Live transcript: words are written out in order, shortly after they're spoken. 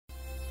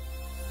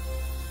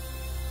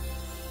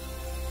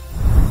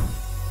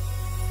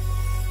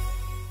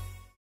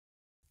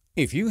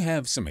If you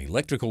have some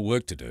electrical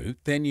work to do,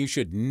 then you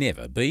should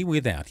never be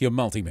without your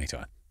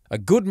multimeter. A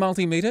good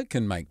multimeter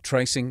can make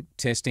tracing,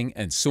 testing,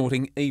 and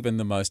sorting even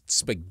the most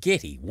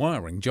spaghetti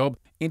wiring job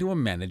into a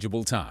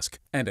manageable task.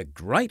 And a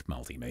great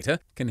multimeter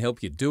can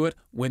help you do it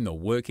when the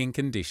working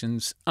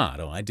conditions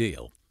aren't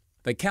ideal.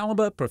 The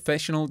Calibre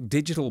Professional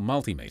Digital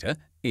Multimeter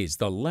is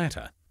the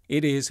latter.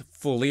 It is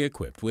fully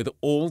equipped with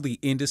all the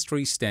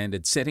industry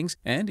standard settings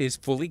and is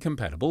fully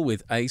compatible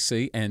with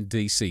AC and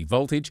DC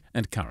voltage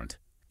and current.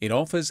 It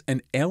offers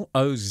an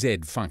LOZ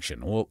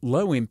function, or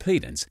low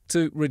impedance,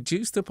 to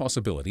reduce the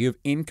possibility of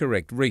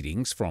incorrect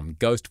readings from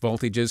ghost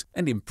voltages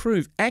and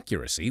improve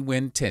accuracy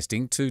when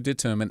testing to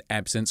determine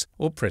absence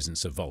or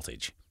presence of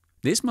voltage.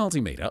 This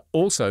multimeter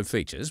also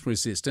features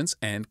resistance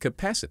and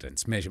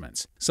capacitance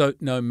measurements, so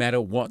no matter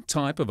what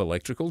type of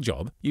electrical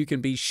job, you can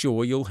be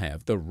sure you'll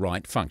have the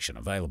right function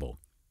available.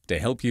 To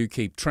help you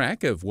keep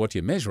track of what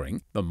you're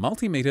measuring, the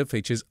multimeter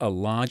features a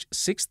large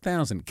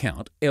 6,000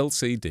 count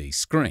LCD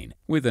screen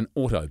with an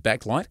auto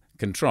backlight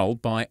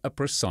controlled by a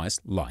precise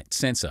light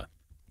sensor.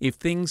 If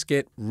things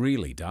get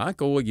really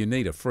dark or you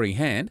need a free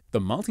hand, the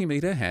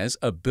multimeter has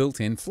a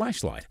built-in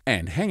flashlight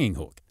and hanging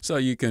hook, so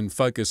you can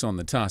focus on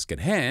the task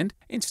at hand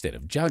instead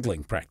of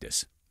juggling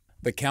practice.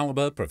 The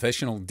Calibre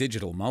Professional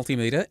Digital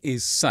Multimeter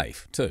is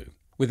safe too.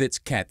 With its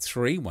Cat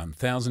 3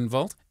 1000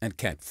 volt and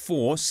Cat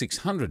 4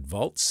 600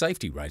 volt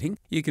safety rating,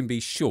 you can be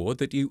sure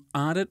that you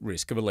aren't at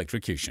risk of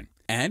electrocution.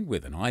 And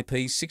with an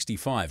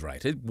IP65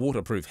 rated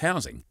waterproof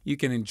housing, you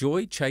can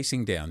enjoy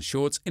chasing down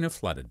shorts in a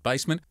flooded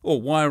basement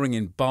or wiring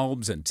in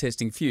bulbs and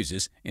testing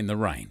fuses in the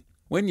rain.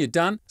 When you're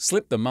done,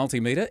 slip the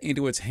multimeter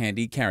into its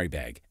handy carry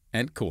bag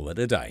and call it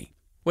a day.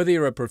 Whether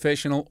you're a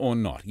professional or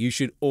not, you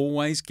should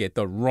always get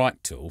the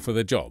right tool for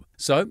the job.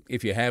 So,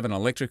 if you have an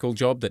electrical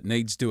job that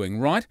needs doing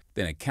right,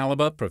 then a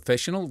Calibre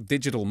Professional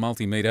Digital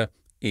Multimeter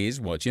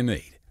is what you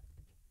need.